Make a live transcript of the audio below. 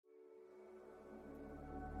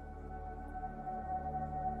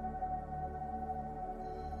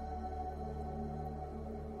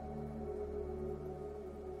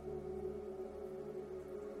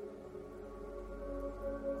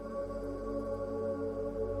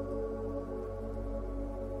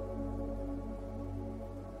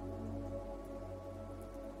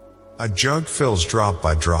A jug fills drop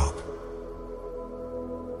by drop.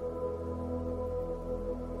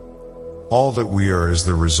 All that we are is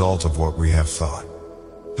the result of what we have thought.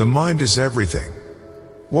 The mind is everything.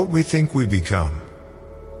 What we think we become.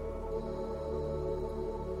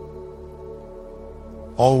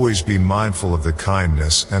 Always be mindful of the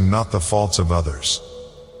kindness and not the faults of others.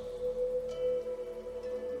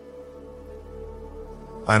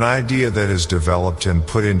 An idea that is developed and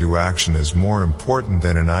put into action is more important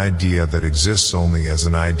than an idea that exists only as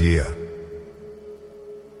an idea.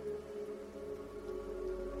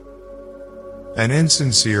 An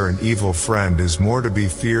insincere and evil friend is more to be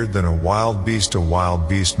feared than a wild beast. A wild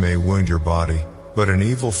beast may wound your body, but an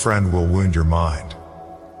evil friend will wound your mind.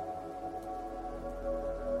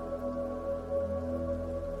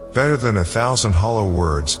 Better than 1,000 hollow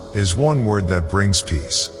words is one word that brings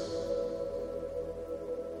peace.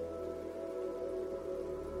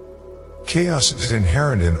 Chaos is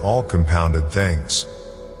inherent in all compounded things.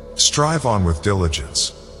 Strive on with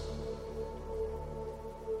diligence.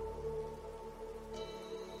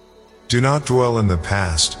 Do not dwell in the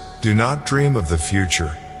past, do not dream of the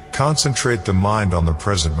future, concentrate the mind on the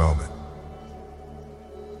present moment.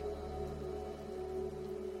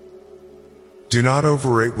 Do not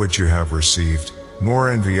overrate what you have received, nor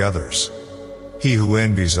envy others. He who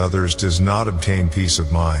envies others does not obtain peace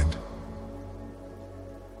of mind.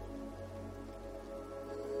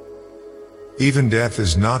 Even death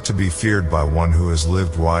is not to be feared by one who has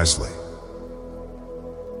lived wisely.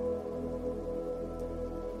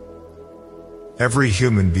 Every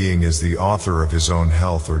human being is the author of his own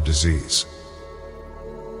health or disease.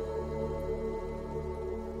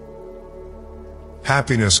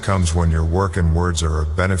 Happiness comes when your work and words are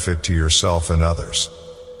of benefit to yourself and others.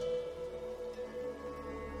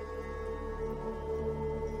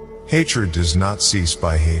 Hatred does not cease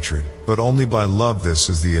by hatred, but only by love. This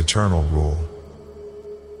is the eternal rule.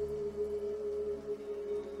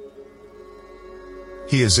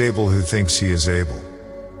 He is able who thinks he is able.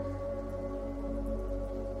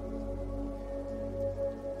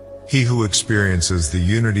 He who experiences the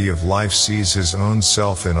unity of life sees his own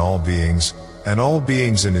self in all beings, and all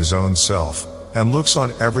beings in his own self, and looks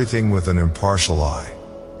on everything with an impartial eye.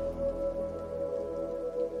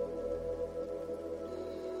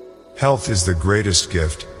 Health is the greatest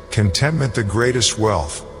gift, contentment the greatest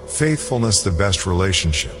wealth, faithfulness the best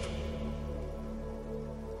relationship.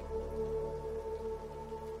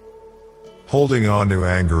 Holding on to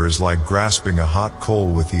anger is like grasping a hot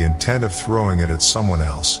coal with the intent of throwing it at someone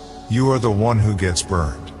else. You are the one who gets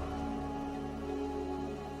burned.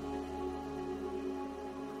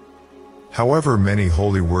 However many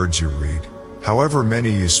holy words you read, however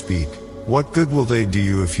many you speak, what good will they do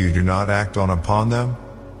you if you do not act on upon them?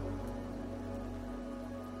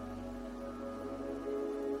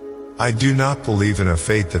 I do not believe in a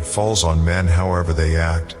fate that falls on men however they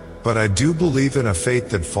act, but I do believe in a fate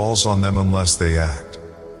that falls on them unless they act.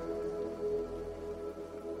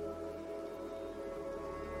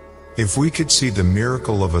 If we could see the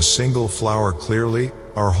miracle of a single flower clearly,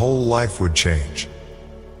 our whole life would change.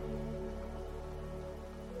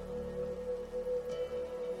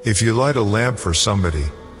 If you light a lamp for somebody,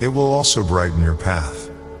 it will also brighten your path.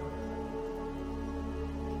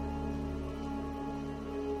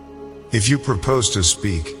 If you propose to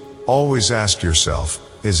speak, always ask yourself,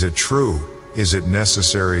 is it true? Is it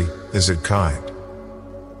necessary? Is it kind?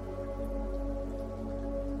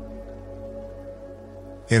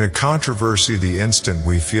 In a controversy, the instant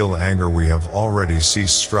we feel anger, we have already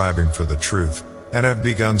ceased striving for the truth, and have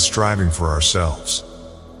begun striving for ourselves.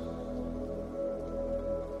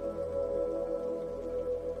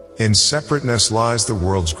 In separateness lies the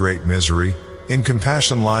world's great misery, in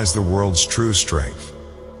compassion lies the world's true strength.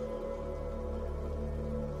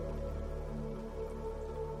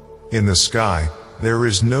 In the sky, there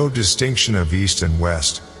is no distinction of east and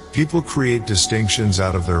west. People create distinctions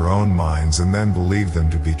out of their own minds and then believe them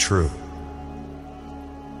to be true.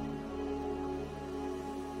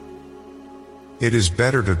 It is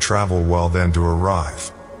better to travel well than to arrive.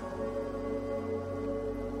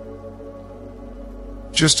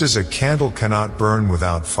 Just as a candle cannot burn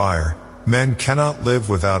without fire, men cannot live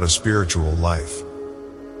without a spiritual life.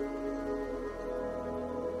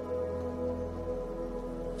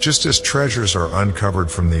 Just as treasures are uncovered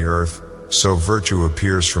from the earth, so virtue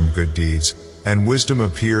appears from good deeds, and wisdom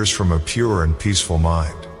appears from a pure and peaceful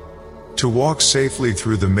mind. To walk safely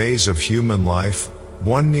through the maze of human life,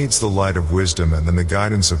 one needs the light of wisdom and then the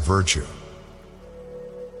guidance of virtue.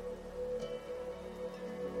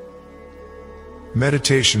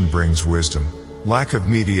 Meditation brings wisdom, lack of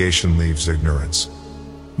meditation leaves ignorance.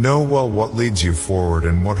 Know well what leads you forward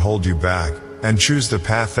and what holds you back, and choose the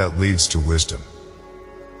path that leads to wisdom.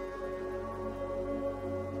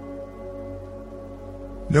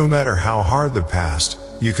 No matter how hard the past,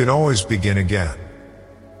 you can always begin again.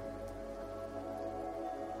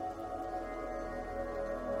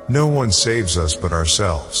 No one saves us but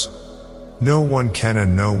ourselves. No one can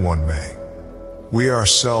and no one may. We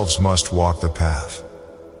ourselves must walk the path.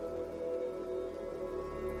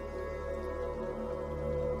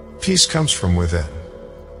 Peace comes from within.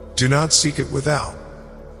 Do not seek it without.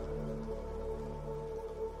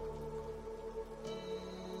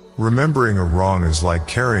 Remembering a wrong is like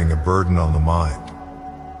carrying a burden on the mind.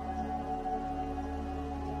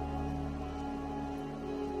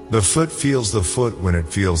 The foot feels the foot when it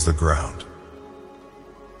feels the ground.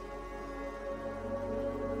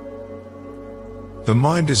 The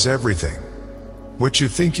mind is everything. What you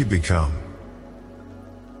think you become.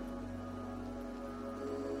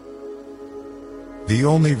 The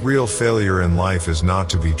only real failure in life is not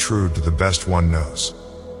to be true to the best one knows.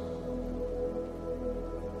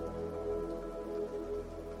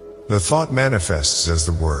 The thought manifests as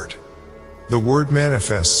the word. The word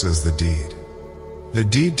manifests as the deed. The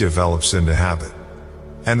deed develops into habit,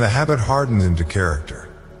 and the habit hardens into character.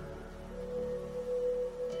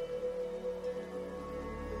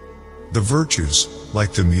 The virtues,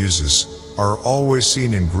 like the muses, are always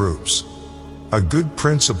seen in groups. A good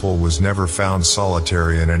principle was never found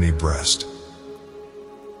solitary in any breast.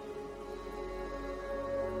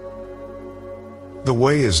 The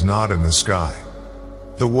way is not in the sky.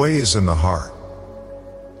 The way is in the heart.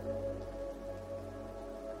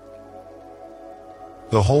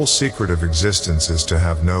 The whole secret of existence is to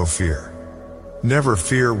have no fear. Never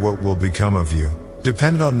fear what will become of you.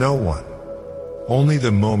 Depend on no one. Only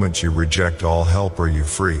the moment you reject all help are you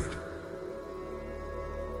freed.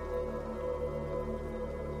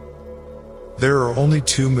 There are only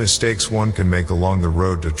two mistakes one can make along the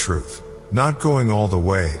road to truth: not going all the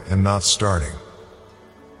way and not starting.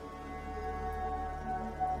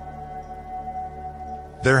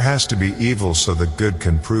 There has to be evil so that good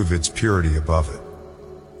can prove its purity above it.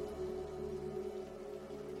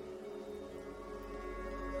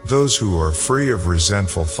 Those who are free of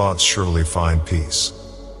resentful thoughts surely find peace.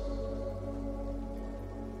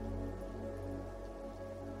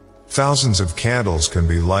 Thousands of candles can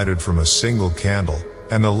be lighted from a single candle,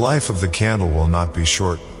 and the life of the candle will not be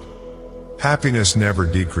shortened. Happiness never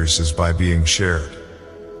decreases by being shared.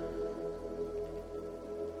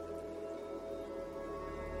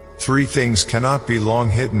 Three things cannot be long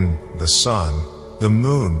hidden: the sun, the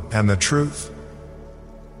moon, and the truth.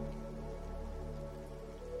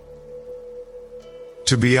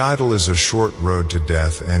 To be idle is a short road to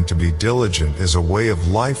death, and to be diligent is a way of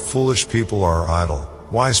life. Foolish people are idle,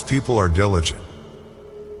 wise people are diligent.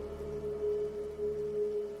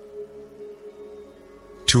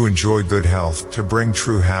 To enjoy good health, to bring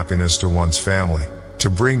true happiness to one's family, to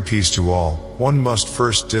bring peace to all, one must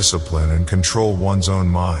first discipline and control one's own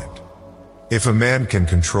mind. If a man can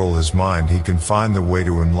control his mind, he can find the way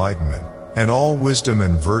to enlightenment, and all wisdom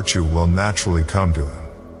and virtue will naturally come to him.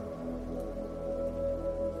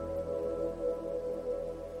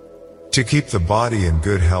 To keep the body in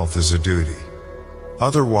good health is a duty.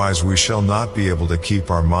 Otherwise we shall not be able to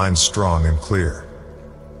keep our minds strong and clear.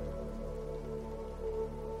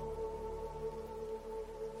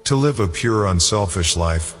 To live a pure, unselfish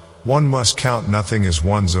life, one must count nothing as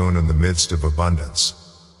one's own in the midst of abundance.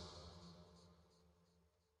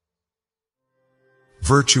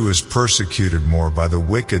 Virtue is persecuted more by the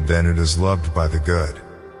wicked than it is loved by the good.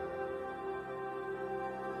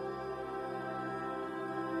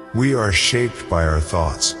 We are shaped by our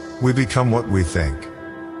thoughts. We become what we think.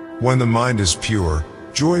 When the mind is pure,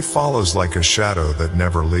 joy follows like a shadow that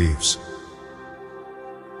never leaves.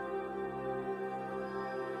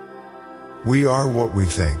 We are what we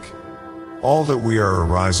think. All that we are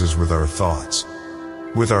arises with our thoughts.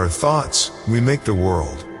 With our thoughts, we make the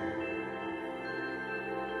world.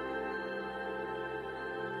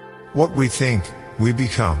 What we think, we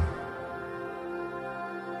become.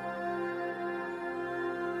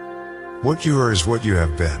 What you are is what you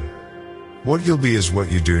have been. What you'll be is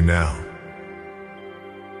what you do now.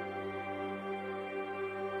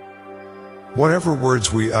 Whatever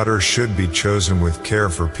words we utter should be chosen with care,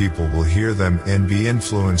 for people will hear them and be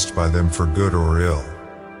influenced by them for good or ill.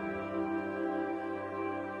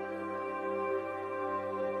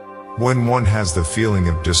 When one has the feeling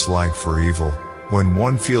of dislike for evil, when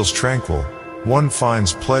one feels tranquil, one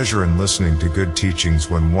finds pleasure in listening to good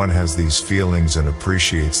teachings. When one has these feelings and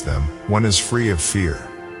appreciates them, one is free of fear.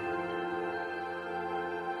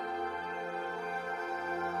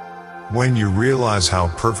 When you realize how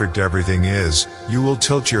perfect everything is, you will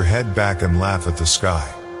tilt your head back and laugh at the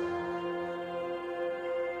sky.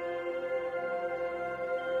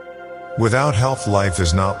 Without health, life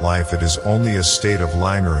is not life, it is only a state of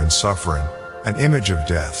languor and suffering, an image of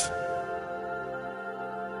death.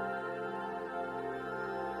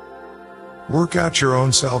 Work out your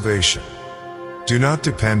own salvation. Do not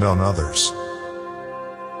depend on others.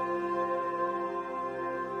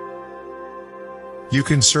 You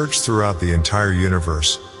can search throughout the entire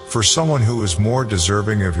universe for someone who is more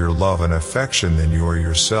deserving of your love and affection than you are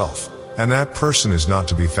yourself, and that person is not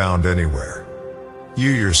to be found anywhere.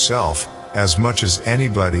 You yourself, as much as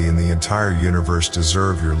anybody in the entire universe,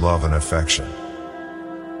 deserve your love and affection.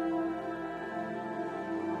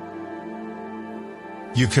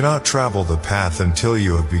 You cannot travel the path until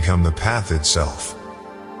you have become the path itself.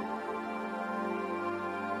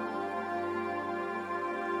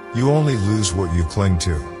 You only lose what you cling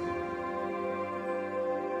to.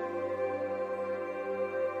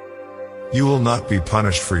 You will not be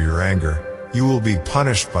punished for your anger, you will be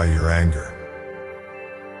punished by your anger.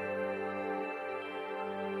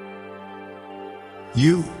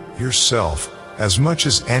 You, yourself, as much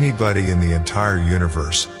as anybody in the entire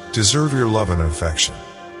universe, deserve your love and affection.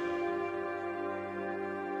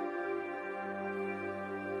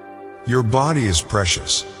 Your body is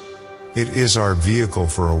precious. It is our vehicle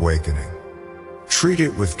for awakening. Treat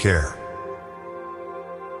it with care.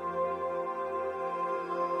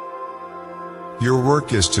 Your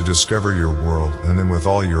work is to discover your world, and then with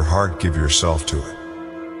all your heart give yourself to it.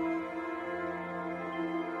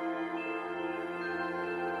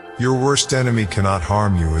 Your worst enemy cannot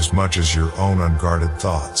harm you as much as your own unguarded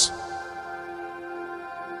thoughts.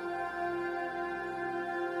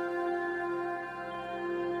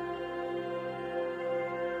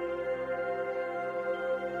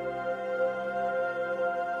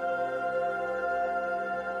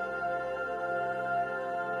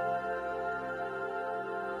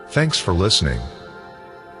 Thanks for listening.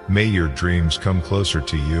 May your dreams come closer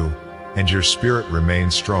to you, and your spirit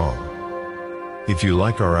remain strong. If you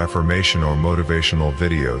like our affirmation or motivational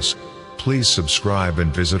videos, please subscribe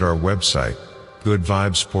and visit our website,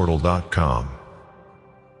 goodvibesportal.com.